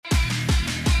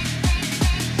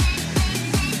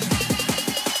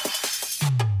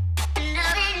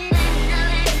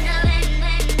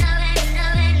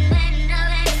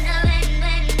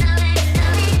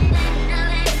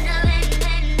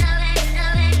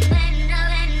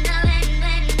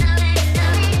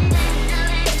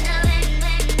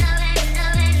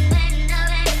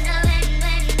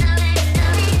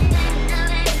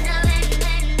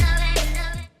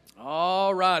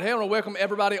welcome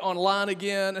everybody online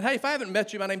again. And hey, if I haven't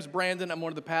met you, my name's Brandon. I'm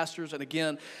one of the pastors. And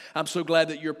again, I'm so glad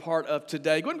that you're part of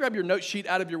today. Go ahead and grab your note sheet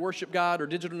out of your worship guide or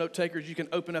digital note takers. You can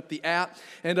open up the app.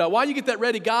 And while you get that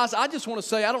ready, guys, I just want to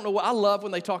say, I don't know what I love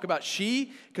when they talk about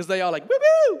she, because they all like, woo,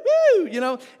 woo, woo, you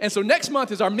know. And so next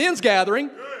month is our men's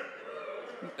gathering.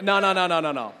 No.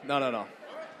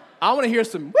 I want to hear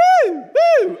some woo,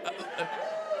 woo.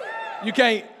 You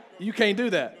can't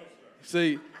do that.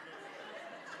 See,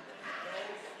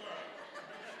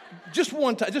 just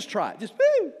one time, just try it. Just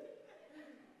woo.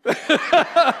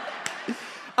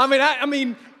 I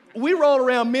mean, we roll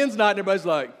around men's night and everybody's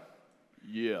like,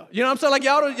 yeah. You know what I'm saying? Like,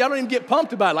 y'all don't even get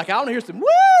pumped about it. Like, I want to hear some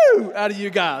woo out of you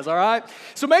guys, all right?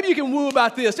 So maybe you can woo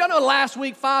about this. Y'all know last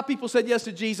week, 5 people said yes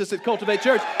to Jesus at Cultivate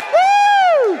Church.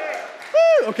 Woo! Woo!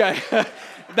 Okay.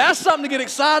 That's something to get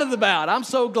excited about. I'm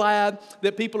so glad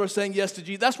that people are saying yes to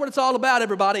Jesus. That's what it's all about,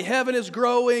 everybody. Heaven is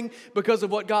growing because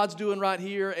of what God's doing right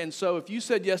here. And so if you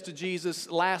said yes to Jesus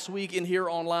last week in here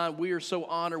online, we are so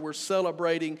honored. We're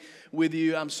celebrating with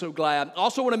you. I'm so glad. I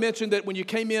also want to mention that when you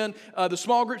came in, the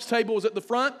small groups table was at the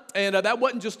front. And that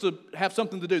wasn't just to have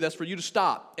something to do. That's for you to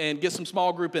stop and get some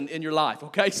small group in your life,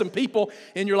 okay? Some people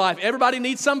in your life. Everybody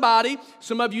needs somebody.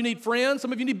 Some of you need friends.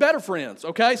 Some of you need better friends,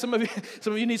 okay? Some of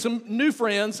you need some new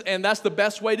friends. And that's the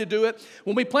best way to do it.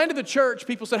 When we planted the church,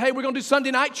 people said, hey, we're going to do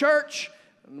Sunday night church.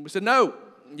 And we said, no.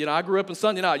 You know, I grew up on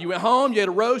Sunday night. You went home, you had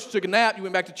a roast, you took a nap, you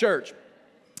went back to church.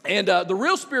 And the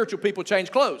real spiritual people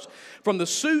changed clothes from the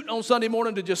suit on Sunday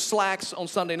morning to just slacks on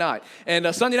Sunday night. And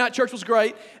Sunday night church was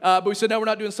great, but we said, no, we're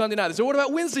not doing Sunday night. They said, what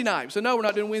about Wednesday night? We said, no, we're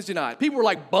not doing Wednesday night. People were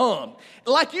like bummed,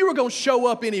 like you were going to show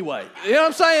up anyway. You know what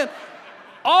I'm saying?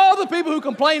 All the people who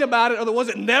complain about it are the ones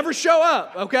that never show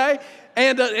up, okay?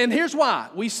 And here's why.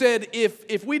 We said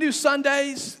if we do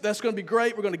Sundays, that's going to be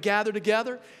great. We're going to gather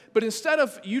together. But instead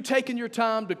of you taking your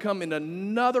time to come in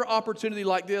another opportunity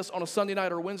like this on a Sunday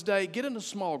night or a Wednesday, get in a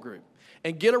small group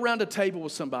and get around a table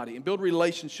with somebody and build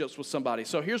relationships with somebody.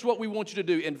 So here's what we want you to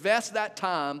do. Invest that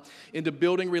time into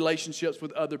building relationships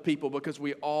with other people because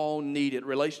we all need it.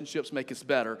 Relationships make us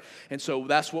better. And so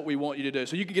that's what we want you to do.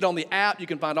 So you can get on the app. You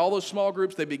can find all those small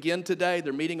groups. They begin today.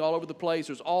 They're meeting all over the place.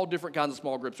 There's all different kinds of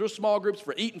small groups. There's small groups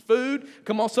for eating food.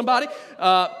 Come on, somebody.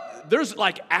 There's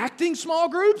like acting small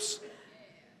groups.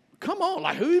 Come on,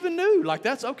 like who even knew? Like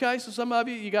that's okay. So some of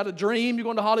you got a dream, you're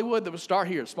going to Hollywood, that would start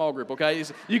here, small group, okay?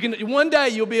 You can one day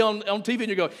you'll be on TV and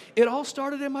you go, it all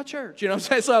started in my church. You know what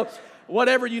I'm saying? So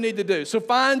whatever you need to do. So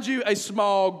find you a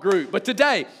small group. But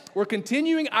today, we're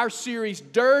continuing our series,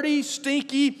 Dirty,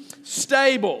 Stinky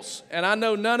Stables. And I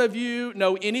know none of you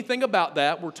know anything about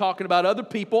that. We're talking about other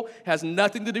people. Has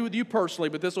nothing to do with you personally,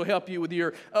 but this will help you with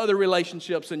your other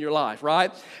relationships in your life,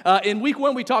 right? In week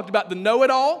 1, we talked about the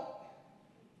know-it-all.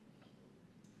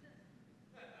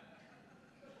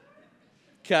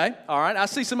 Okay, all right. I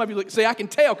see some of you look. See, I can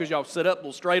tell because y'all sit up a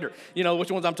little straighter. You know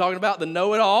which ones I'm talking about, the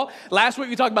know-it-all. Last week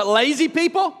we talked about lazy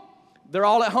people. They're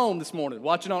all at home this morning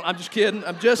watching on. I'm just kidding.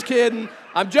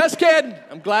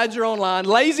 I'm glad you're online.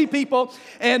 Lazy people.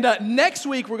 And next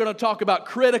week we're going to talk about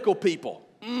critical people.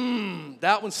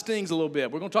 That one stings a little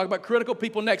bit. We're going to talk about critical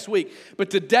people next week. But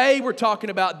today we're talking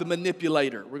about the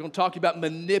manipulator. We're going to talk about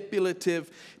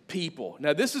manipulative people.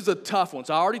 Now, this is a tough one.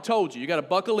 So I already told you got to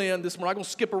buckle in. We're not going to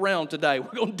skip around today.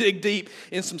 We're going to dig deep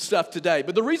in some stuff today.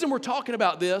 But the reason we're talking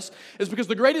about this is because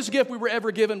the greatest gift we were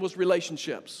ever given was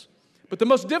relationships. But the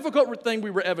most difficult thing we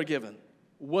were ever given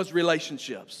was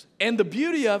relationships. And the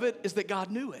beauty of it is that God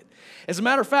knew it. As a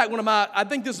matter of fact, I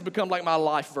think this has become like my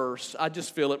life verse. I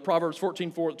just feel it. Proverbs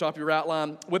 14:4 at the top of your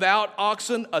outline. Without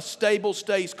oxen, a stable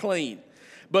stays clean.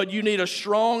 But you need a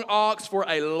strong ox for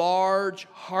a large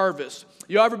harvest.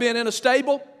 You ever been in a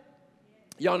stable?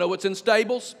 Y'all know what's in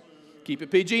stables? Keep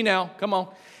it PG now. Come on.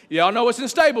 Y'all know what's in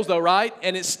stables though, right?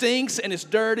 And it stinks and it's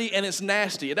dirty and it's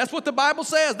nasty. And that's what the Bible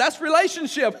says. That's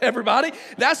relationship, everybody.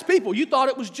 That's people. You thought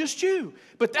it was just you.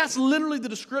 But that's literally the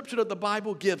description that the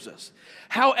Bible gives us.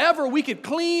 However, we could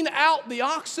clean out the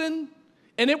oxen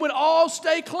and it would all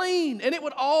stay clean and it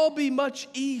would all be much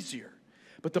easier.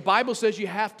 But the Bible says you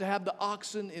have to have the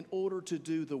oxen in order to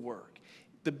do the work.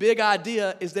 The big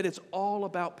idea is that it's all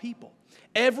about people.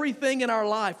 Everything in our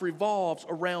life revolves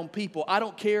around people. I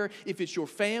don't care if it's your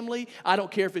family. I don't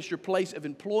care if it's your place of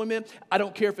employment. I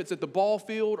don't care if it's at the ball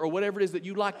field or whatever it is that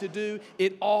you like to do.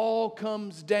 It all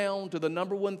comes down to the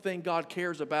number one thing God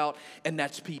cares about, and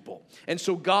that's people. And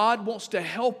so God wants to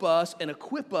help us and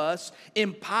equip us,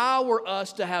 empower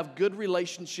us to have good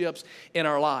relationships in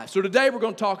our lives. So today we're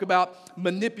going to talk about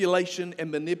manipulation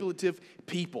and manipulative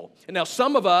people. And now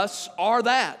some of us are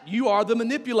that. You are the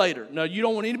manipulator. Now you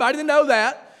don't want anybody to know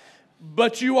that,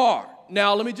 but you are.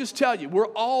 Now, let me just tell you, we're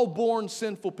all born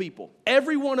sinful people.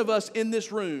 Every one of us in this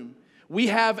room, we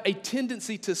have a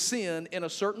tendency to sin in a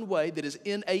certain way that is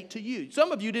innate to you.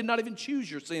 Some of you did not even choose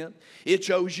your sin. It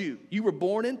chose you. You were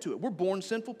born into it. We're born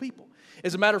sinful people.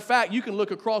 As a matter of fact, you can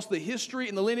look across the history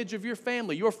and the lineage of your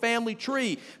family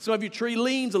tree. Some of your tree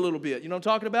leans a little bit. You know what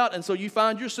I'm talking about? And so you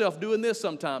find yourself doing this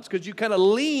sometimes because you kind of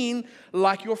lean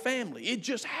like your family. It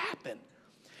just happened.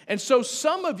 And so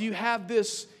some of you have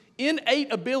this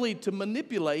innate ability to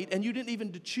manipulate, and you didn't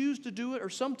even choose to do it, or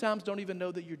sometimes don't even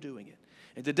know that you're doing it.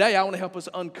 And today I want to help us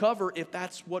uncover if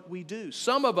that's what we do.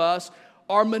 Some of us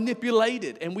are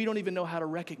manipulated, and we don't even know how to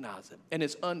recognize it, and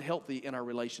it's unhealthy in our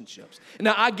relationships.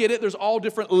 Now, I get it. There's all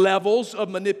different levels of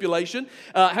manipulation.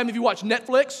 How many of you watch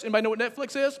Netflix? Anybody know what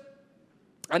Netflix is?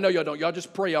 I know y'all don't. Y'all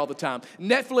just pray all the time.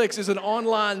 Netflix is an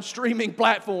online streaming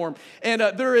platform, and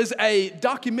there is a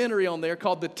documentary on there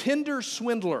called The Tinder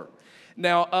Swindler.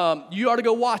 Now, you ought to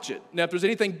go watch it. Now, if there's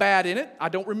anything bad in it, I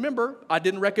don't remember. I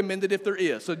didn't recommend it if there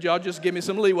is, so y'all just give me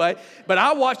some leeway. But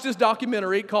I watched this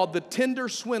documentary called The Tinder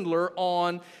Swindler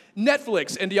on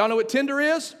Netflix. And do y'all know what Tinder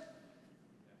is?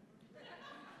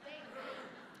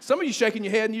 Some of you shaking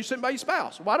your head and you're sitting by your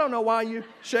spouse. Well, I don't know why you're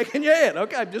shaking your head.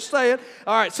 Okay, I'm just saying.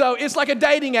 All right, so it's like a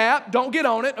dating app. Don't get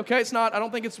on it, okay? It's not, I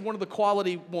don't think it's one of the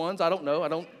quality ones. I don't know. I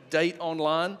don't date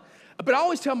online. But I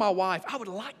always tell my wife, I would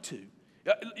like to.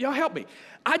 Y'all help me.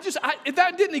 If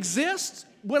that didn't exist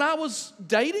when I was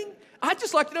dating, I'd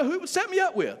just like to know who it would set me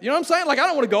up with. You know what I'm saying? Like, I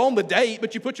don't want to go on the date,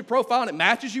 but you put your profile and it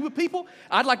matches you with people.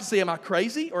 I'd like to see, am I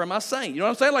crazy or am I sane? You know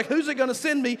what I'm saying? Like, who's it going to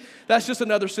send me? That's just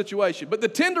another situation. But the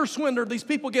Tinder swindler, these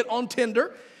people get on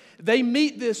Tinder. They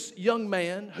meet this young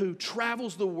man who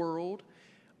travels the world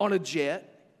on a jet.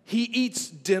 He eats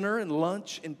dinner and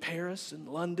lunch in Paris and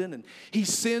London, and he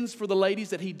sends for the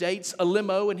ladies that he dates a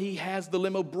limo, and he has the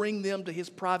limo bring them to his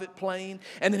private plane,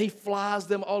 and then he flies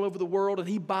them all over the world, and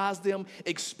he buys them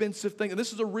expensive things. And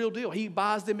this is a real deal. He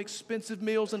buys them expensive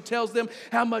meals and tells them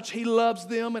how much he loves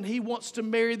them, and he wants to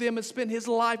marry them and spend his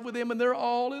life with them, and they're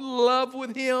all in love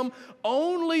with him,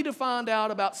 only to find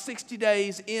out about 60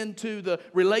 days into the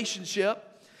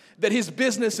relationship that his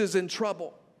business is in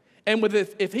trouble. And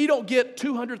if he don't get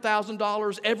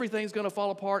 $200,000, everything's going to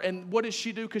fall apart. And what does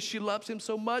she do? Because she loves him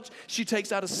so much, she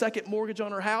takes out a second mortgage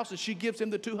on her house, and she gives him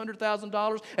the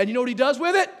 $200,000. And you know what he does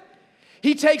with it?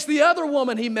 He takes the other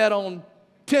woman he met on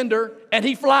Tinder, and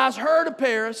he flies her to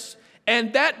Paris,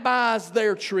 and that buys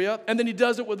their trip. And then he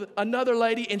does it with another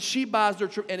lady, and she buys their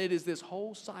trip. And it is this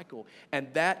whole cycle.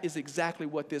 And that is exactly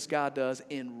what this guy does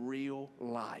in real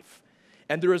life.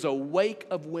 And there is a wake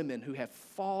of women who have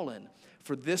fallen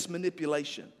for this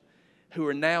manipulation, who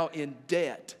are now in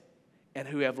debt and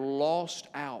who have lost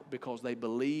out because they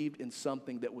believed in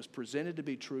something that was presented to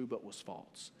be true but was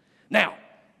false. Now,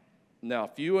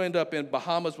 if you end up in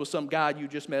Bahamas with some guy you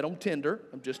just met on Tinder,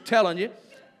 I'm just telling you,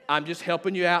 I'm just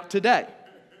helping you out today.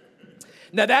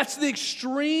 Now, that's the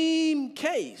extreme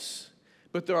case,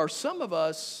 but there are some of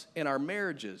us in our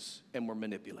marriages and we're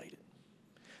manipulated.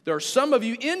 There are some of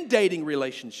you in dating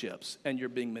relationships and you're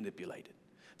being manipulated.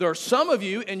 There are some of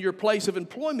you in your place of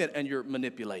employment and you're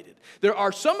manipulated. There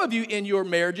are some of you in your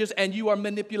marriages and you are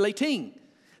manipulating.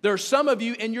 There are some of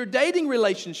you in your dating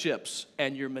relationships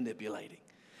and you're manipulating.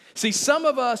 See, some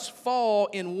of us fall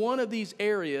in one of these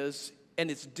areas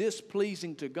and it's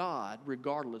displeasing to God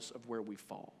regardless of where we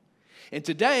fall. And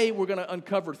today we're going to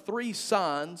uncover 3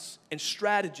 signs and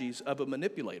strategies of a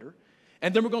manipulator.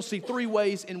 And then we're going to see 3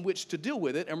 ways in which to deal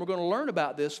with it. And we're going to learn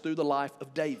about this through the life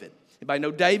of David. Anybody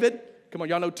know David? Come on,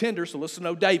 y'all know Tinder, so let's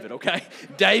know David, okay?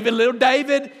 David, little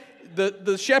David,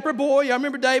 the shepherd boy. Y'all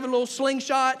remember David, little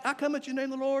slingshot? I come at you in the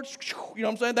name of the Lord. You know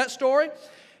what I'm saying? That story.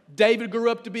 David grew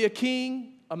up to be a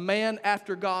king, a man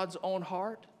after God's own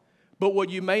heart. But what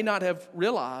you may not have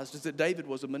realized is that David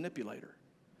was a manipulator.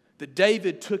 That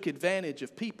David took advantage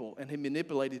of people and he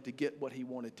manipulated to get what he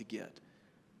wanted to get.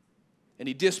 And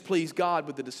he displeased God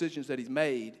with the decisions that he's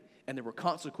made, and there were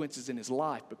consequences in his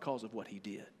life because of what he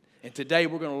did. And today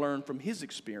we're going to learn from his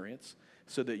experience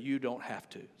so that you don't have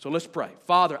to. So let's pray.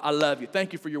 Father, I love you.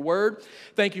 Thank you for your word.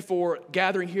 Thank you for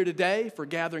gathering here today, for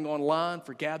gathering online,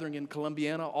 for gathering in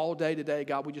Columbiana all day today.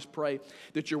 God, we just pray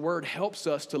that your word helps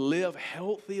us to live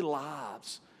healthy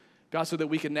lives, God, so that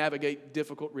we can navigate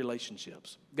difficult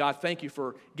relationships. God, thank you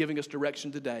for giving us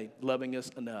direction today, loving us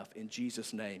enough. In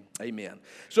Jesus' name, amen.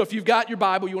 So if you've got your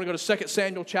Bible, you want to go to 2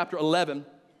 Samuel chapter 11.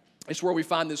 It's where we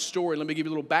find this story. Let me give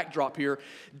you a little backdrop here.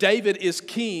 David is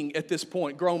king at this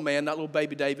point, grown man, not little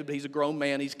baby David, but he's a grown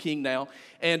man. He's king now.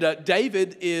 And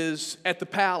David is at the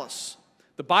palace.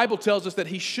 The Bible tells us that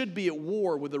he should be at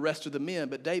war with the rest of the men,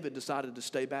 but David decided to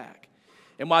stay back.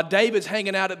 And while David's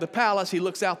hanging out at the palace, he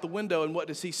looks out the window, and what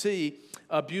does he see?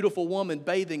 A beautiful woman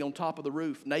bathing on top of the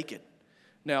roof, naked.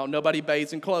 Now, nobody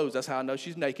bathes in clothes. That's how I know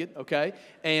she's naked, okay?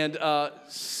 And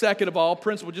second of all,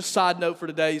 principle, just side note for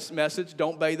today's message,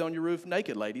 don't bathe on your roof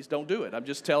naked, ladies. Don't do it. I'm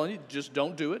just telling you, just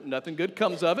don't do it. Nothing good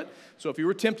comes of it. So if you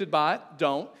were tempted by it,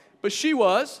 don't. But she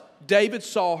was. David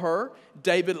saw her.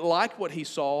 David liked what he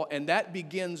saw, and that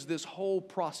begins this whole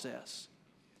process.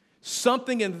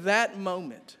 Something in that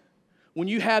moment, when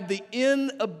you have the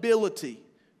inability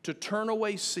to turn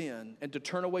away sin and to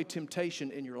turn away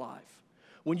temptation in your life,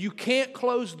 when you can't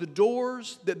close the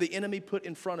doors that the enemy put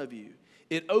in front of you,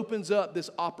 it opens up this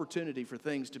opportunity for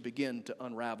things to begin to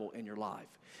unravel in your life.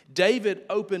 David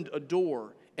opened a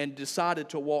door and decided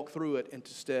to walk through it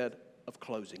instead of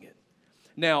closing it.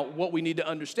 Now, what we need to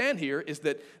understand here is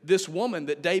that this woman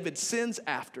that David sins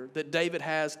after, that David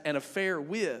has an affair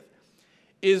with,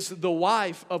 is the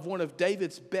wife of one of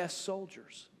David's best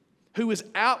soldiers, who is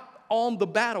out on the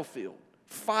battlefield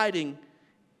fighting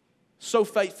so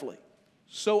faithfully,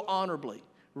 so honorably,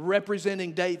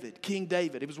 representing David, King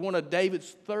David. It was one of David's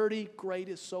 30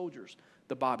 greatest soldiers,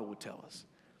 the Bible would tell us.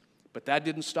 But that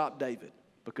didn't stop David,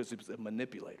 because he was a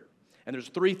manipulator. And there's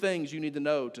 3 things you need to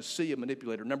know to see a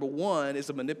manipulator. Number 1 is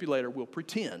a manipulator will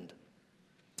pretend.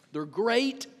 They're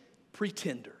great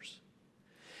pretenders.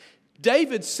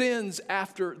 David sins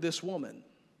after this woman.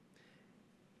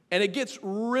 And it gets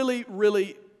really,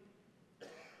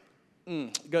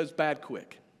 it goes bad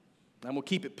quick. I'm going to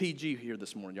keep it PG here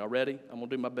this morning. Y'all ready? I'm going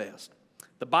to do my best.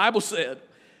 The Bible said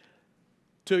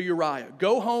to Uriah,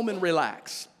 go home and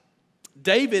relax.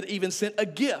 David even sent a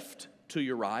gift to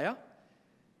Uriah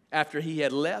after he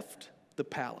had left the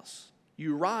palace.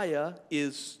 Uriah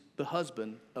is the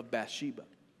husband of Bathsheba.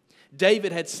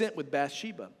 David had sent with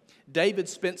Bathsheba. David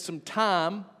spent some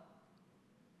time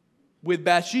with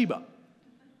Bathsheba.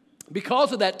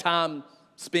 Because of that time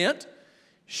spent,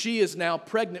 she is now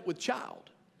pregnant with child.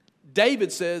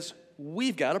 David says,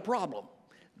 we've got a problem,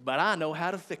 but I know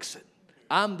how to fix it.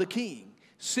 I'm the king.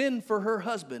 Send for her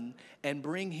husband and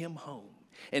bring him home.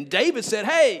 And David said,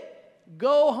 hey,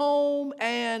 go home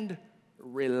and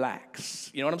relax.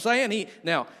 You know what I'm saying?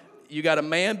 Now, you got a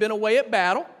man been away at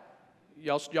battle.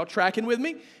 Y'all tracking with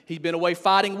me? He's been away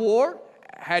fighting war,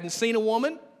 hadn't seen a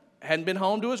woman, hadn't been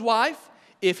home to his wife.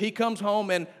 If he comes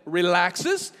home and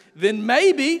relaxes, then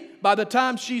maybe by the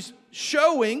time she's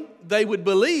showing, they would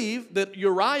believe that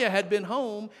Uriah had been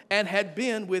home and had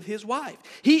been with his wife.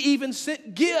 He even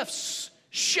sent gifts,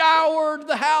 showered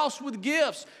the house with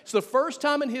gifts. It's the first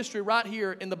time in history right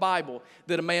here in the Bible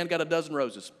that a man got a dozen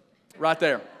roses. Right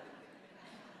there.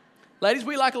 Ladies,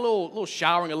 we like a little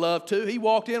showering of love too. He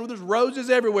walked in with his roses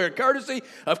everywhere, courtesy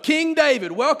of King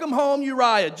David. Welcome home,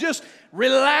 Uriah. Just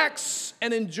relax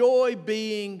and enjoy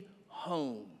being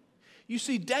home. You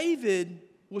see, David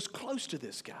was close to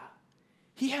this guy.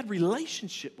 He had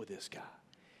relationship with this guy.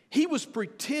 He was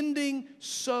pretending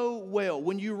so well.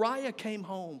 When Uriah came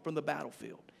home from the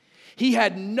battlefield, he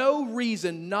had no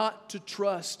reason not to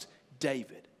trust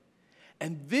David.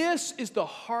 And this is the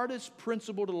hardest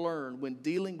principle to learn when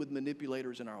dealing with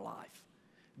manipulators in our life.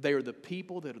 They are the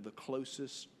people that are the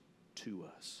closest to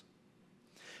us.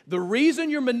 The reason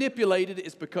you're manipulated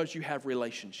is because you have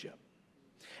relationship.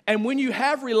 And when you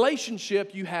have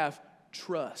relationship, you have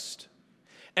trust.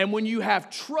 And when you have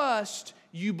trust,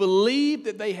 you believe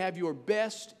that they have your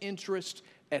best interest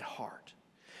at heart.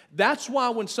 That's why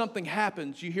when something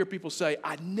happens, you hear people say,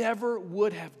 I never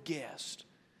would have guessed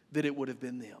that it would have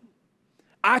been them.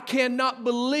 I cannot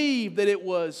believe that it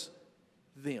was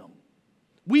them.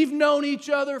 We've known each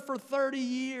other for 30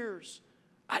 years.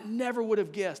 I never would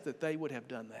have guessed that they would have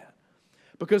done that.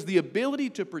 Because the ability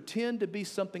to pretend to be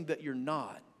something that you're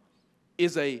not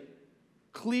is a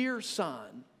clear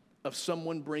sign of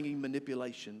someone bringing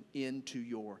manipulation into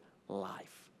your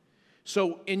life.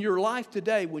 So in your life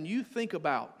today, when you think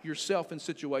about yourself in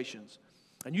situations,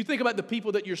 and you think about the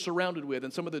people that you're surrounded with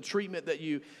and some of the treatment that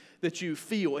you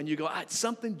feel, and you go,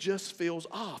 something just feels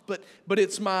off, but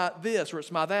it's my this or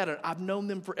it's my that, or I've known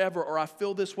them forever, or I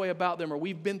feel this way about them, or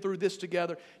we've been through this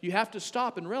together. You have to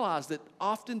stop and realize that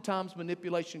oftentimes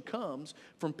manipulation comes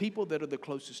from people that are the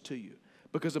closest to you,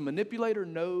 because a manipulator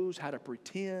knows how to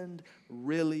pretend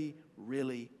really,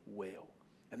 really well.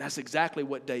 And that's exactly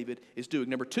what David is doing.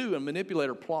 Number 2, a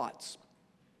manipulator plots.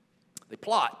 They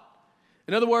plot.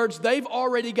 In other words, they've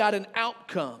already got an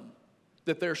outcome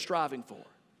that they're striving for.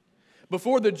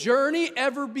 Before the journey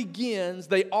ever begins,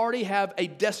 they already have a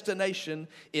destination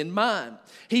in mind.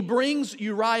 He brings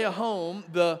Uriah home,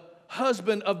 the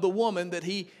husband of the woman that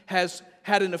he has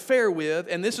had an affair with,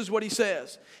 and this is what he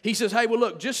says. He says, hey, well,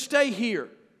 look, just stay here.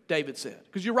 David said.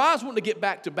 Because Uriah's wanting to get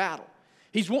back to battle.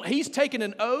 He's taken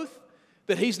an oath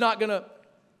that he's not going to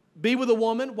be with a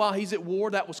woman while he's at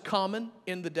war. That was common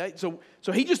in the day. So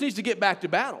he just needs to get back to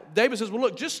battle. David says, well,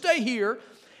 look, just stay here,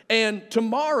 and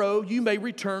tomorrow you may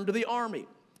return to the army.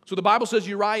 So the Bible says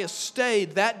Uriah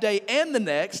stayed that day and the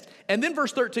next. And then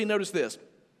verse 13, notice this.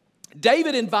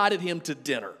 David invited him to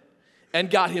dinner and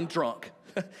got him drunk.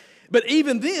 But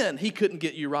even then, he couldn't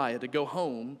get Uriah to go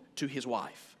home to his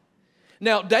wife.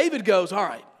 Now, David goes, all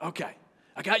right, okay,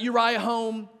 I got Uriah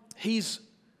home. He's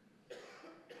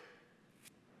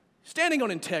standing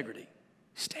on integrity,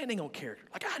 standing on character.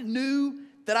 Like, I knew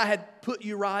that I had put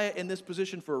Uriah in this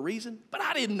position for a reason, but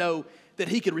I didn't know that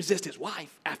he could resist his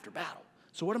wife after battle.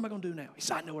 So what am I going to do now? He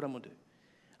said, I know what I'm going to do.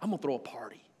 I'm going to throw a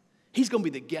party. He's going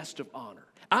to be the guest of honor.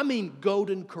 I mean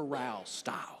Golden Corral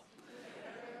style.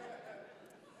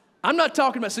 I'm not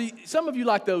talking about, see, some of you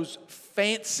like those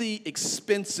fancy,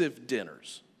 expensive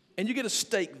dinners, and you get a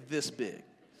steak this big.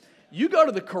 You go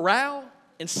to the corral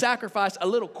and sacrifice a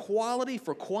little quality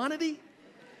for quantity.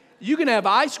 You can have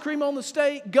ice cream on the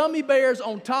steak, gummy bears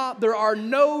on top. There are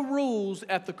no rules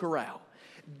at the corral.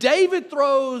 David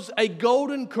throws a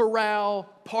Golden Corral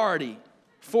party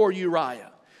for Uriah.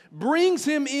 Brings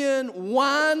him in,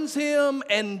 wines him,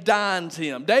 and dines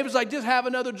him. David's like, just have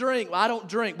another drink. Well, I don't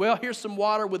drink. Well, here's some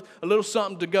water with a little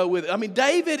something to go with it. I mean,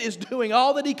 David is doing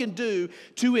all that he can do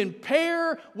to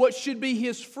impair what should be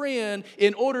his friend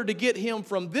in order to get him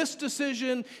from this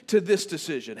decision to this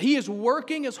decision. He is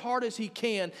working as hard as he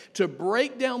can to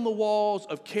break down the walls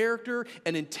of character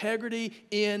and integrity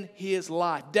in his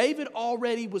life. David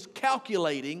already was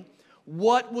calculating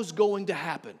what was going to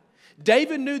happen.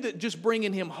 David knew that just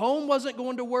bringing him home wasn't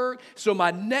going to work, so my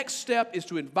next step is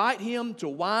to invite him, to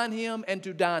wine him, and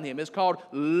to dine him. It's called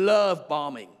love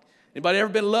bombing. Anybody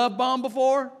ever been love bombed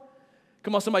before?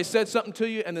 Come on, somebody said something to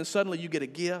you, and then suddenly you get a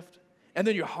gift, and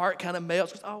then your heart kind of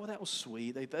melts. Oh, well, that was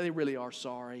sweet. They really are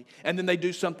sorry. And then they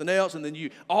do something else, and then you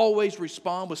always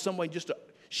respond with some way just to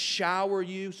shower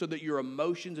you so that your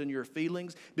emotions and your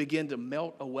feelings begin to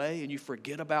melt away and you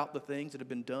forget about the things that have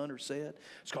been done or said.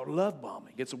 It's called love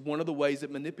bombing. It's one of the ways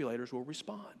that manipulators will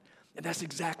respond. And that's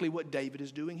exactly what David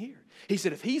is doing here. He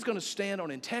said, if he's going to stand on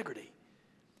integrity,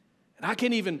 and I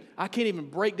can't even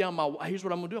break down here's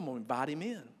what I'm going to do. I'm going to invite him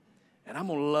in, and I'm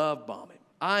going to love bomb him.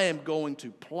 I am going to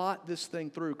plot this thing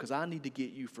through because I need to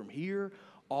get you from here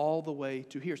all the way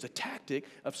to here. It's a tactic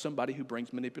of somebody who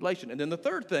brings manipulation. And then the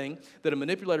third thing that a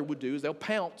manipulator would do is they'll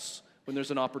pounce when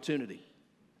there's an opportunity.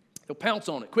 They'll pounce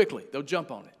on it quickly. They'll jump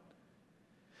on it.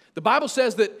 The Bible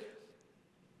says that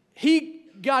he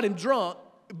got him drunk,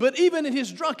 but even in his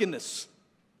drunkenness,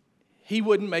 he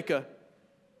wouldn't make a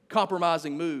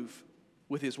compromising move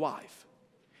with his wife.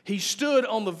 He stood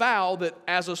on the vow that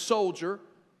as a soldier,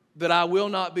 that I will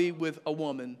not be with a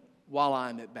woman while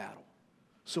I'm at battle.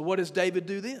 So what does David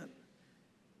do then?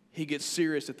 He gets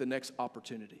serious at the next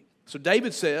opportunity. So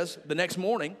David says the next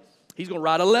morning he's going to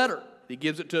write a letter. He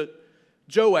gives it to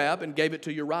Joab and gave it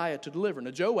to Uriah to deliver. Now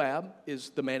Joab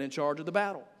is the man in charge of the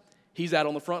battle. He's out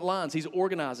on the front lines. He's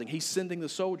organizing. He's sending the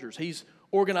soldiers. He's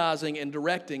organizing and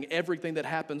directing everything that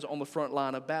happens on the front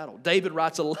line of battle. David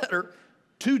writes a letter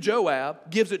to Joab,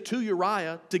 gives it to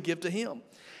Uriah to give to him.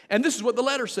 And this is what the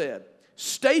letter said.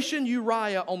 Station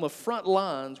Uriah on the front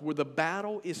lines where the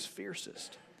battle is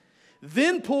fiercest.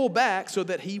 Then pull back so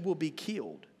that he will be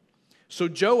killed. So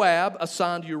Joab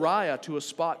assigned Uriah to a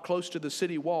spot close to the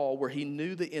city wall where he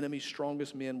knew the enemy's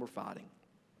strongest men were fighting.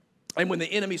 And when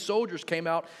the enemy soldiers came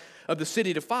out of the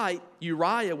city to fight,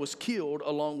 Uriah was killed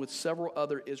along with several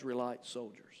other Israelite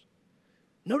soldiers.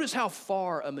 Notice how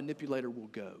far a manipulator will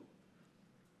go.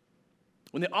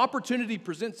 When the opportunity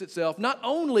presents itself, not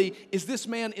only is this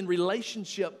man in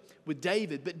relationship with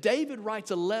David, but David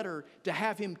writes a letter to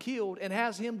have him killed and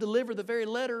has him deliver the very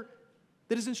letter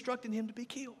that is instructing him to be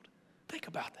killed. Think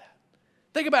about that.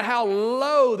 Think about how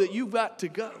low that you've got to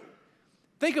go.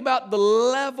 Think about the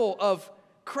level of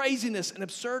craziness and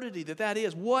absurdity that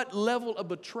is. What level of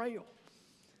betrayal.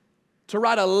 To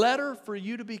write a letter for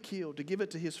you to be killed, to give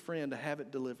it to his friend, to have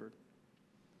it delivered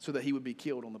so that he would be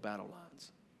killed on the battle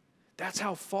lines. That's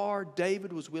how far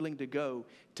David was willing to go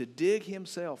to dig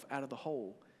himself out of the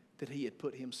hole that he had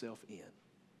put himself in.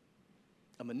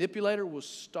 A manipulator will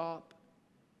stop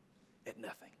at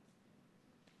nothing.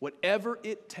 Whatever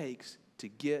it takes to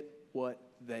get what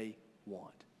they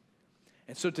want.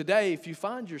 And so today, if you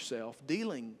find yourself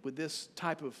dealing with this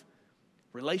type of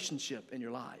relationship in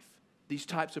your life, these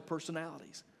types of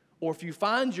personalities, or if you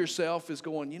find yourself as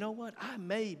going, you know what, I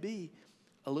may be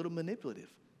a little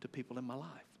manipulative to people in my life.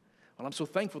 Well, I'm so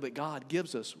thankful that God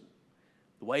gives us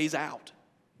the ways out,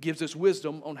 gives us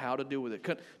wisdom on how to deal with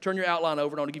it. Turn your outline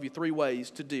over, and I want to give you 3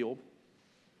 ways to deal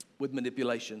with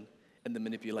manipulation and the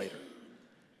manipulator.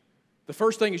 The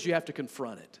first thing is you have to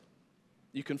confront it.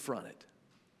 You confront it.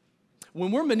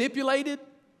 When we're manipulated,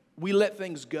 we let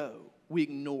things go. We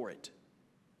ignore it.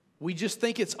 We just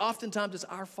think oftentimes it's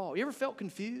our fault. You ever felt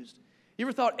confused? You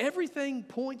ever thought everything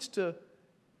points to,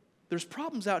 there's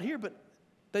problems out here, but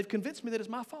they've convinced me that it's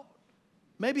my fault.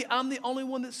 Maybe I'm the only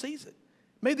one that sees it.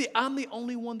 Maybe I'm the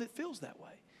only one that feels that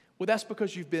way. Well, that's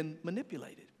because you've been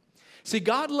manipulated. See,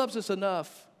 God loves us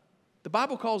enough. The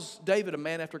Bible calls David a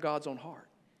man after God's own heart.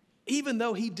 Even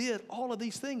though he did all of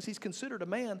these things, he's considered a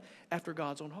man after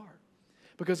God's own heart.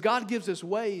 Because God gives us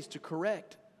ways to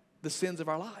correct the sins of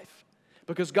our life.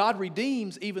 Because God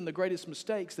redeems even the greatest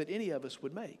mistakes that any of us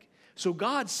would make. So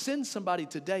God sends somebody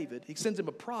to David. He sends him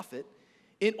a prophet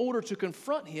in order to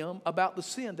confront him about the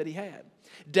sin that he had.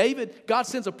 God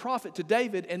sends a prophet to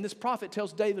David, and this prophet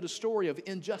tells David a story of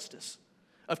injustice.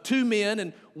 Of 2 men,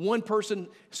 and one person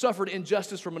suffered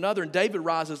injustice from another, and David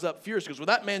rises up furious and goes, well,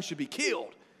 that man should be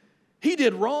killed. He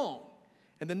did wrong.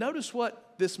 And then notice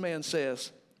what this man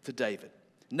says to David.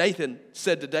 Nathan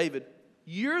said to David,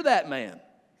 you're that man.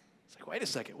 It's like, wait a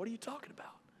second, what are you talking about?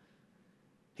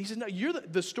 He said, no, you're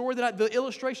the story the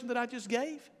illustration that I just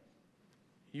gave.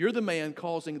 You're the man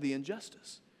causing the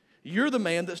injustice. You're the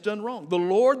man that's done wrong. The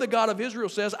Lord, the God of Israel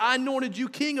says, I anointed you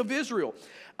king of Israel.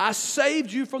 I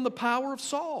saved you from the power of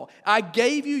Saul. I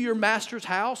gave you your master's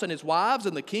house and his wives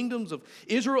and the kingdoms of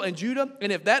Israel and Judah.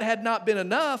 And if that had not been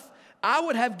enough, I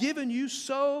would have given you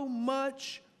so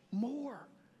much more.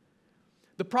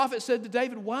 The prophet said to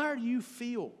David, why do you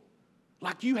feel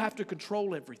like you have to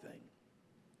control everything?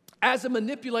 As a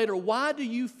manipulator, why do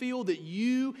you feel that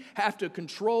you have to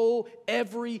control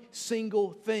every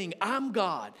single thing? I'm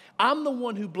God. I'm the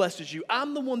one who blesses you.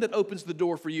 I'm the one that opens the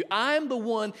door for you. I'm the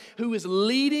one who is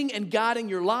leading and guiding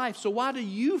your life. So why do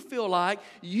you feel like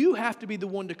you have to be the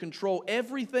one to control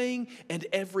everything and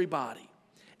everybody?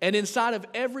 And inside of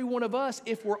every one of us,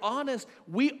 if we're honest,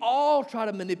 we all try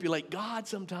to manipulate God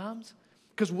sometimes.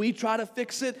 Because we try to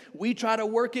fix it, we try to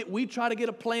work it, we try to get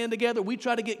a plan together, we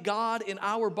try to get God in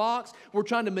our box. We're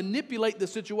trying to manipulate the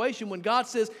situation when God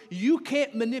says, you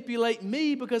can't manipulate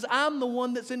me because I'm the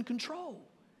one that's in control.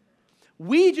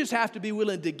 We just have to be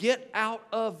willing to get out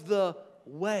of the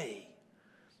way.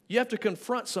 You have to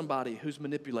confront somebody who's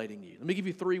manipulating you. Let me give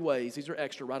you 3 ways, these are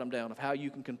extra, write them down, of how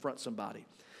you can confront somebody.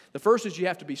 The first is you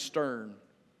have to be stern.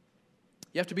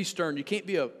 You have to be stern. You can't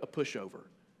be a pushover.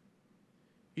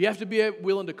 You have to be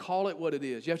willing to call it what it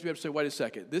is. You have to be able to say, wait a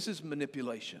second, this is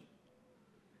manipulation.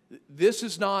 This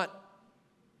is not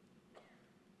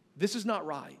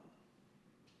right.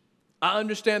 I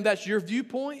understand that's your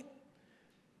viewpoint,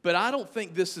 but I don't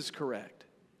think this is correct.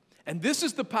 And this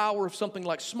is the power of something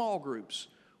like small groups,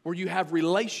 where you have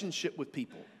relationship with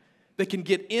people that can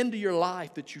get into your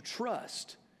life that you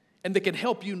trust and that can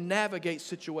help you navigate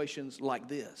situations like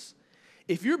this.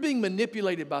 If you're being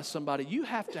manipulated by somebody, you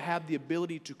have to have the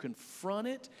ability to confront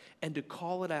it and to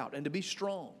call it out and to be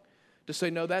strong. To say,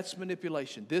 no, that's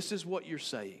manipulation. This is what you're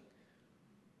saying.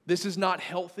 This is not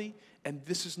healthy and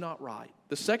this is not right.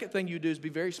 The second thing you do is be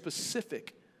very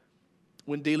specific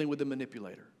when dealing with the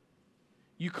manipulator.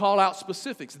 You call out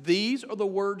specifics. These are the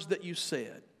words that you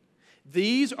said.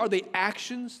 These are the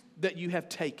actions that you have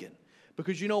taken.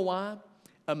 Because you know why?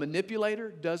 A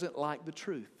manipulator doesn't like the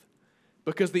truth.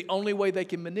 Because the only way they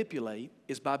can manipulate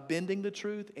is by bending the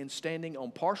truth and standing on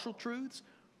partial truths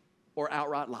or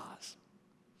outright lies.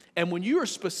 And when you are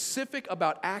specific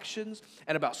about actions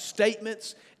and about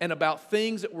statements and about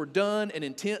things that were done and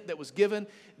intent that was given,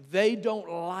 they don't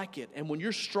like it. And when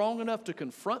you're strong enough to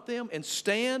confront them and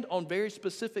stand on very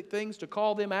specific things to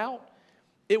call them out,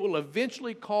 it will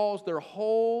eventually cause their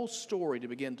whole story to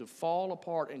begin to fall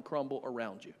apart and crumble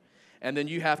around you. And then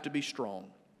you have to be strong.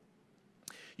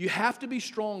 You have to be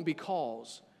strong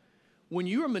because when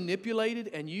you are manipulated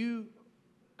and you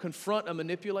confront a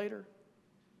manipulator,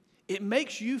 it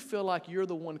makes you feel like you're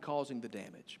the one causing the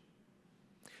damage.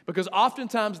 Because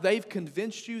oftentimes they've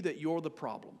convinced you that you're the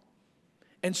problem.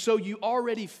 And so you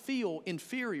already feel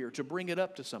inferior to bring it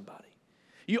up to somebody.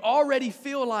 You already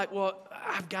feel like, well,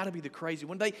 I've got to be the crazy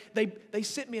one. They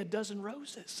sent me a dozen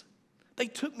roses. They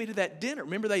took me to that dinner.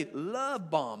 Remember, they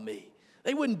love bombed me.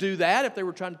 They wouldn't do that if they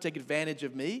were trying to take advantage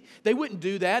of me. They wouldn't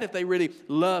do that if they really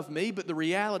loved me. But the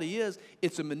reality is,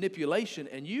 it's a manipulation,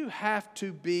 and you have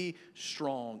to be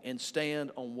strong and stand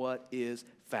on what is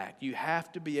fact. You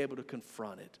have to be able to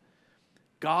confront it.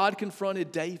 God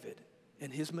confronted David in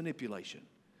his manipulation.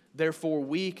 Therefore,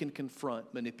 we can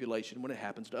confront manipulation when it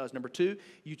happens to us. Number 2,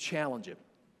 you challenge it.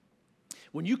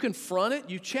 When you confront it,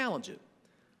 you challenge it.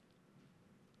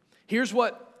 Here's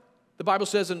what the Bible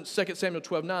says in 2 Samuel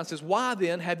 12:9. It says, why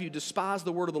then have you despised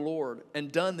the word of the Lord and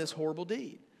done this horrible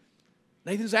deed?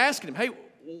 Nathan's asking him, hey,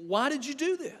 why did you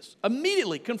do this?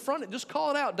 Immediately confront it. Just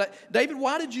call it out. David,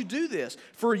 why did you do this?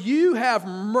 For you have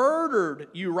murdered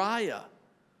Uriah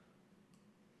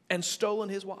and stolen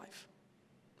his wife.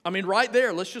 I mean, right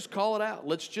there, let's just call it out.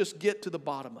 Let's just get to the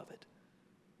bottom of it.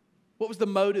 What was the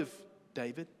motive,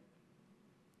 David?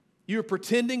 You were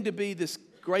pretending to be this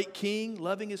great king,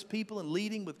 loving his people and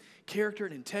leading with character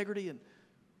and integrity, and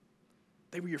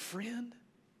they were your friend.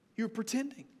 You were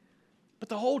pretending. But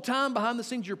the whole time behind the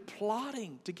scenes, you're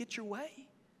plotting to get your way.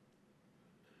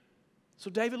 So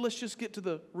David, let's just get to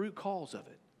the root cause of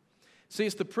it. See,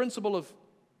 it's the principle of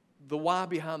the why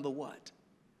behind the what.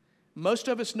 Most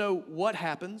of us know what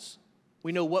happens.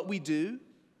 We know what we do.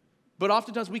 But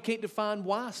oftentimes we can't define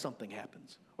why something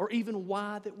happens or even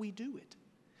why that we do it.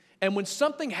 And when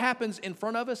something happens in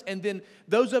front of us, and then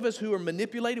those of us who are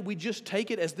manipulated, we just take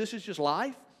it as this is just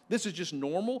life. This is just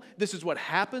normal. This is what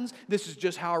happens. This is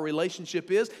just how our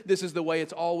relationship is. This is the way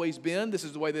it's always been. This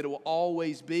is the way that it will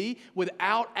always be.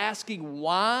 Without asking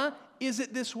why is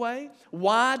it this way?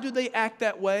 Why do they act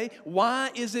that way? Why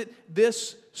is it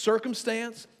this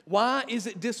circumstance? Why is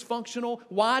it dysfunctional?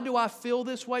 Why do I feel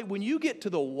this way? When you get to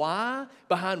the why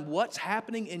behind what's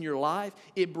happening in your life,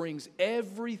 it brings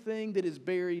everything that is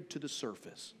buried to the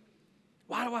surface.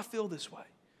 Why do I feel this way?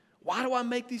 Why do I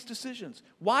make these decisions?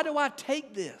 Why do I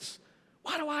take this?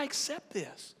 Why do I accept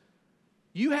this?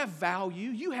 You have value.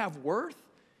 You have worth.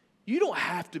 You don't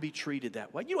have to be treated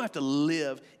that way. You don't have to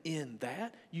live in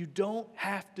that. You don't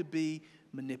have to be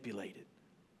manipulated.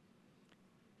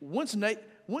 Once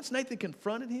Nathan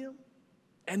confronted him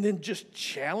and then just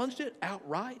challenged it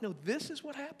outright, no, this is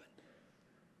what happened.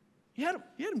 You had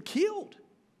him killed.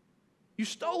 You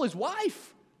stole his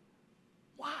wife.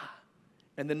 Why?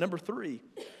 And then number 3,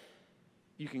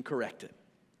 you can correct it.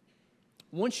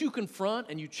 Once you confront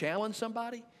and you challenge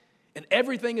somebody and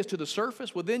everything is to the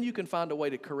surface, well, then you can find a way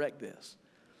to correct this.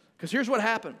 Because here's what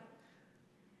happened.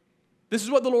 This is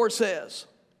what the Lord says.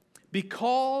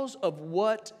 Because of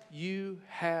what you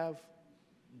have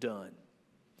done.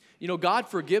 You know, God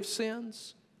forgives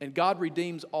sins and God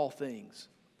redeems all things.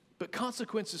 But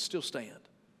consequences still stand.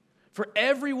 For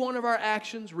every one of our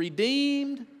actions,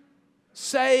 redeemed,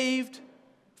 saved,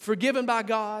 forgiven by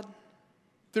God,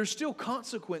 there's still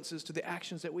consequences to the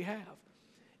actions that we have.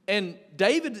 And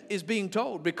David is being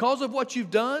told, because of what you've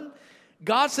done,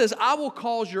 God says, I will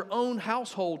cause your own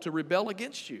household to rebel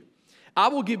against you. I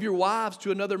will give your wives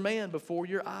to another man before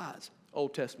your eyes.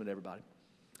 Old Testament, everybody.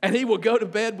 And he will go to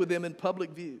bed with them in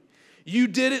public view. You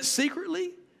did it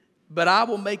secretly, but I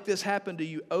will make this happen to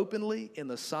you openly in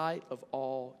the sight of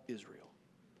all Israel.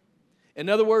 In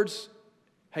other words,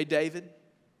 hey, David,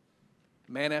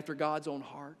 man after God's own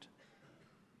heart,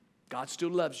 God still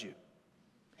loves you.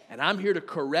 And I'm here to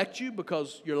correct you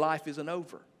because your life isn't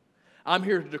over. I'm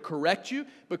here to correct you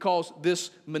because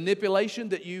this manipulation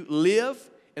that you live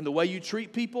and the way you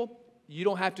treat people, you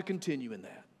don't have to continue in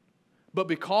that. But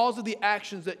because of the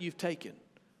actions that you've taken,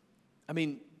 I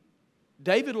mean,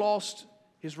 David lost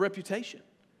his reputation.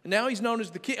 And now he's known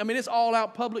as the king. I mean, it's all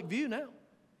out public view now.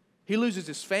 He loses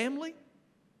his family.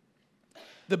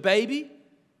 The baby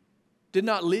did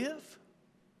not live.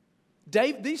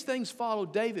 These things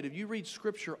followed David. If you read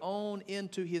Scripture on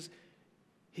into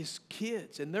his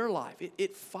kids and their life,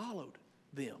 it followed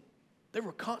them. There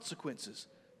were consequences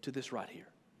to this right here.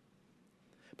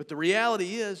 But the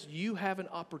reality is you have an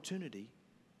opportunity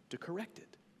to correct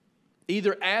it.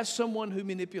 Either as someone who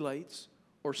manipulates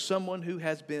or someone who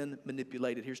has been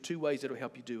manipulated. Here's 2 ways that will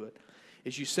help you do it.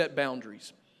 Is you set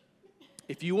boundaries.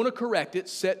 If you want to correct it,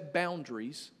 set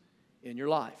boundaries in your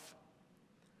life.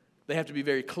 They have to be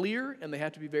very clear and they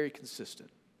have to be very consistent.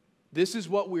 This is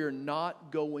what we are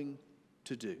not going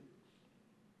to do.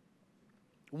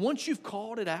 Once you've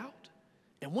called it out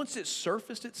and once it's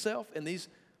surfaced itself in these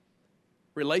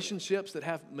relationships that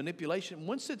have manipulation,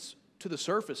 once it's to the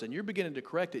surface and you're beginning to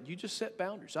correct it, you just set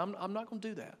boundaries. I'm not going to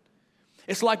do that.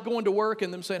 It's like going to work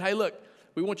and them saying, hey, look,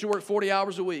 we want you to work 40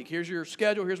 hours a week. Here's your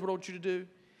schedule. Here's what I want you to do.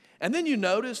 And then you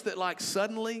notice that like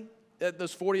suddenly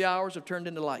those 40 hours have turned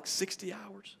into like 60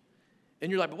 hours.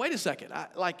 And you're like, but wait a second.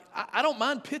 I don't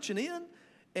mind pitching in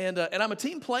and I'm a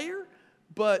team player,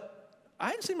 but I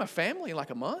hadn't seen my family in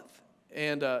like a month.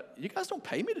 And you guys don't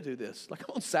pay me to do this. Like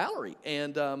I'm on salary.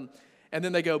 And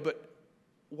then they go, but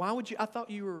why would you? I thought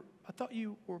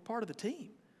you were part of the team.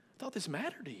 I thought this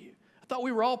mattered to you. I thought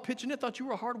we were all pitching in. I thought you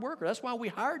were a hard worker. That's why we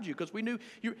hired you, because we knew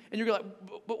you. And you're like,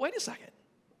 but wait a second.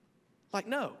 Like,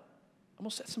 no, I'm going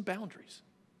to set some boundaries.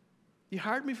 You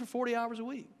hired me for 40 hours a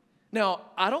week. Now,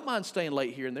 I don't mind staying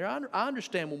late here and there. I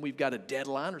understand when we've got a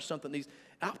deadline or something.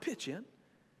 I'll pitch in,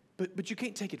 but you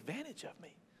can't take advantage of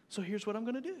me. So here's what I'm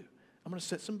going to do. I'm going to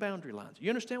set some boundary lines. You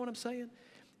understand what I'm saying?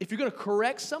 If you're going to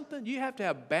correct something, you have to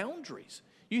have boundaries.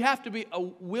 You have to be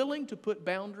willing to put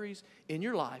boundaries in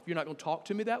your life. You're not going to talk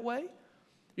to me that way.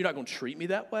 You're not going to treat me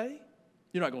that way.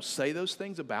 You're not going to say those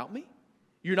things about me.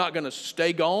 You're not going to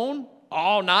stay gone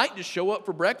all night, just show up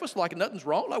for breakfast like nothing's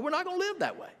wrong. Like, we're not going to live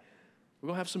that way. We're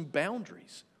going to have some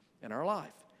boundaries in our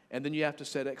life. And then you have to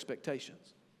set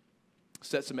expectations.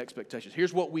 Set some expectations.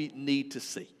 Here's what we need to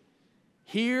see.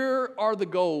 Here are the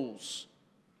goals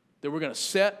that we're going to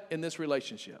set in this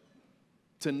relationship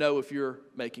to know if you're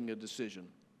making a decision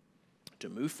to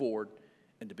move forward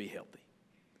and to be healthy.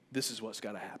 This is what's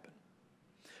got to happen.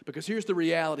 Because here's the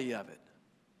reality of it.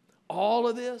 All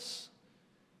of this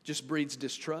just breeds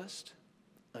distrust,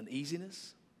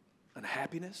 uneasiness,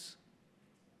 unhappiness.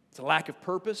 It's a lack of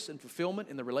purpose and fulfillment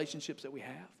in the relationships that we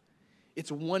have.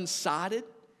 It's one-sided.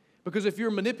 Because if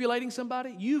you're manipulating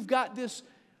somebody, you've got this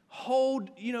whole,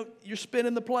 you're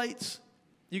spinning the plates.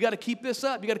 You got to keep this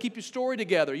up. You got to keep your story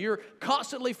together. You're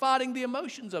constantly fighting the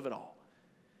emotions of it all.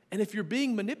 And if you're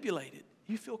being manipulated,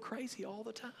 you feel crazy all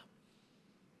the time.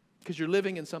 Because you're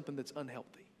living in something that's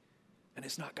unhealthy. And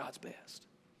it's not God's best.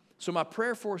 So my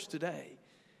prayer for us today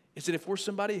is that if we're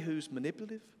somebody who's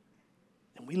manipulative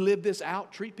and we live this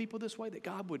out, treat people this way, that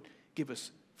God would give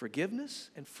us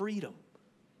forgiveness and freedom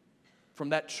from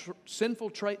that sinful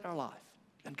trait in our life.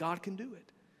 And God can do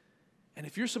it. And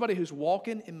if you're somebody who's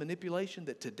walking in manipulation,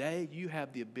 that today you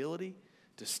have the ability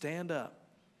to stand up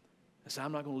and say,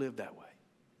 I'm not going to live that way.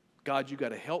 God, you got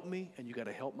to help me and you got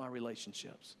to help my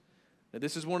relationships. Now,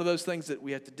 this is one of those things that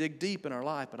we have to dig deep in our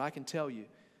life, but I can tell you,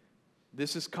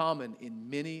 this is common in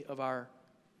many of our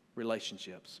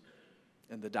relationships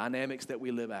and the dynamics that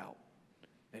we live out.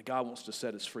 And God wants to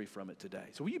set us free from it today.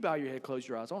 So will you bow your head, close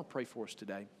your eyes? I want to pray for us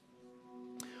today.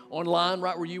 Online,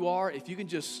 right where you are, if you can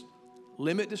just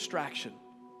limit distraction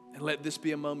and let this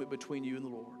be a moment between you and the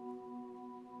Lord.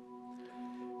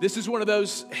 This is one of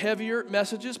those heavier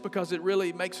messages because it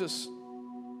really makes us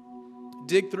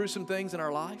dig through some things in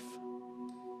our life.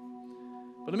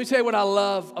 But let me tell you what I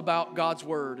love about God's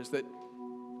Word is that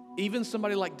even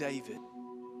somebody like David,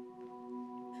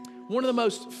 one of the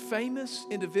most famous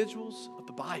individuals of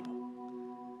the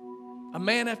Bible, a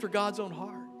man after God's own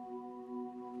heart,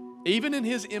 even in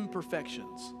his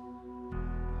imperfections,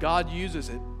 God uses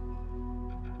it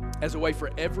as a way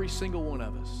for every single one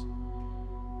of us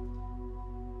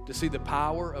to see the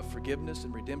power of forgiveness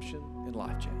and redemption and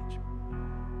life change.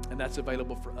 And that's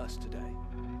available for us today.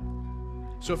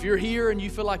 So if you're here and you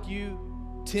feel like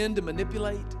you tend to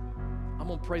manipulate, I'm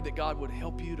going to pray that God would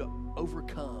help you to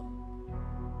overcome.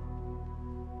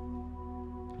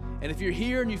 And if you're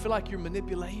here and you feel like you're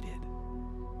manipulated,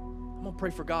 I'm going to pray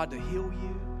for God to heal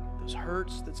you, those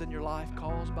hurts that's in your life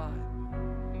caused by it.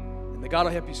 And that God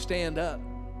will help you stand up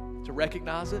to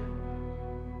recognize it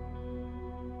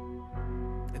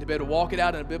and to be able to walk it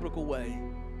out in a biblical way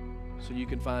so you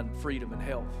can find freedom and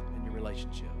health in your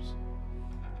relationships.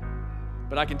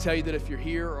 But I can tell you that if you're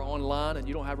here or online and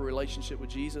you don't have a relationship with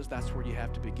Jesus, that's where you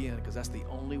have to begin, because that's the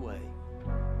only way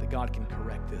that God can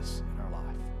correct this in our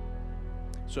life.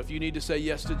 So if you need to say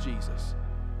yes to Jesus,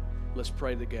 let's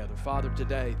pray together. Father,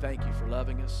 today, thank you for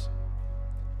loving us.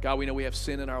 God, we know we have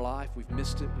sin in our life. We've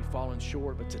missed it. We've fallen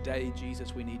short. But today,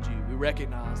 Jesus, we need you. We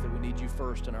recognize that we need you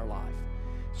first in our life.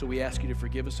 So we ask you to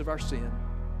forgive us of our sin.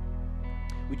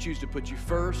 We choose to put you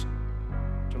first,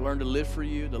 to learn to live for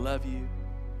you, to love you,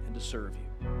 and to serve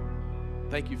you.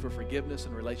 Thank you for forgiveness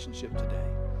and relationship today.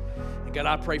 And God,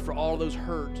 I pray for all those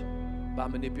hurt by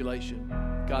manipulation,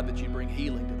 God, that you bring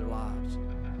healing to their lives.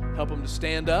 Help them to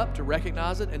stand up, to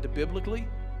recognize it, and to biblically,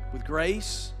 with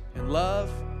grace and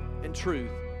love and truth,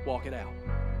 walk it out.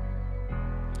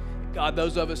 God,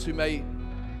 those of us who may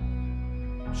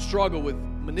struggle with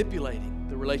manipulating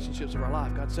the relationships of our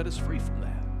life, God, set us free from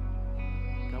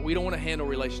that. God, we don't want to handle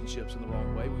relationships in the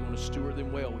wrong way. We want to steward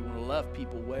them well. We want to love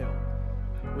people well.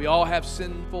 We all have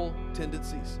sinful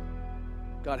tendencies.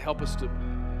 God, help us to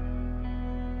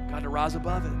rise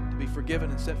above it, to be forgiven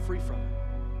and set free from it,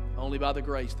 only by the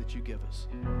grace that you give us.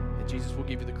 And Jesus will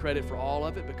give you the credit for all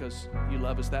of it because you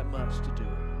love us that much to do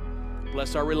it.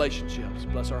 Bless our relationships,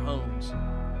 bless our homes,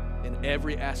 in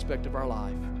every aspect of our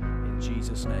life. In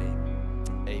Jesus'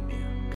 name, amen.